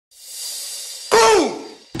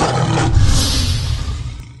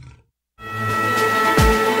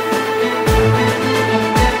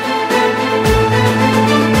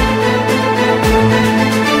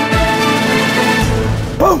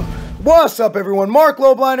What's up, everyone? Marc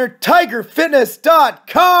Lobliner,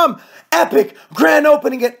 TigerFitness.com. Epic grand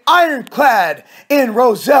opening at Ironclad in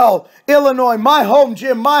Roselle, Illinois. My home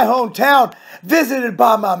gym, my hometown. Visited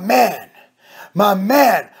by my man,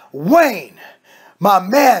 Wayne, my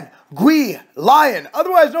man, Guy Lion,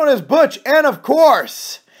 otherwise known as Butch, and of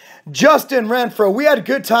course, Justin Renfro. We had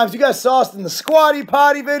good times. You guys saw us in the squatty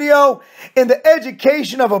potty video, in the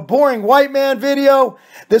education of a boring white man video.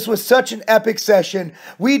 This was such an epic session.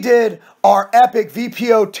 We did our epic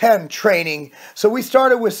VPO-10 training. So we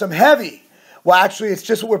started with some heavy. Well, actually, it's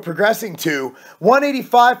just what we're progressing to.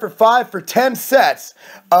 185 for 5 for 10 sets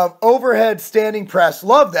of overhead standing press.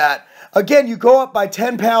 Love that. Again, you go up by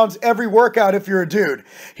 10 pounds every workout if you're a dude.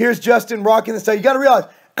 Here's Justin rocking this out. You got to realize,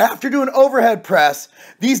 after doing overhead press,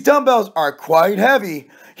 these dumbbells are quite heavy.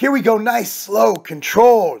 Here we go, nice, slow,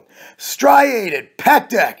 controlled, striated pec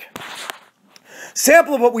deck.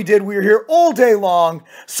 Sample of what we did. We were here all day long,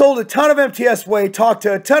 sold a ton of MTS weight, talked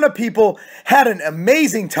to a ton of people, had an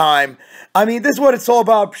amazing time. I mean, this is what it's all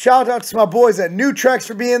about. Shout out to my boys at Nutrex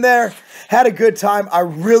for being there. Had a good time. I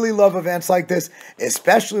really love events like this,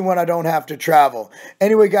 especially when I don't have to travel.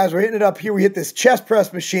 Anyway, guys, we're hitting it up here. We hit this chest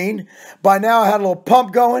press machine. By now, I had a little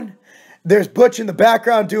pump going. There's Butch in the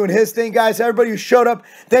background doing his thing, guys. Everybody who showed up,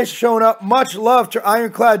 thanks for showing up. Much love to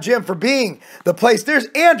Ironclad Gym for being the place. There's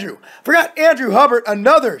Andrew. Forgot Andrew Hubbard,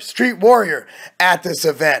 another street warrior at this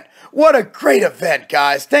event. What a great event,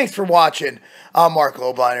 guys. Thanks for watching. I'm Marc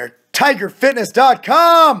Lobliner,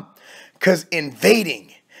 TigerFitness.com. Because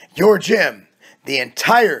invading your gym, the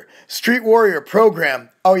entire street warrior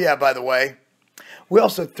program. Oh, yeah, by the way, we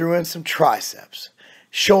also threw in some triceps,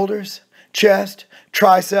 shoulders, chest,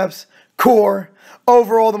 triceps, core.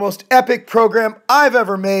 Overall, the most epic program I've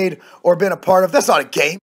ever made or been a part of. That's not a game.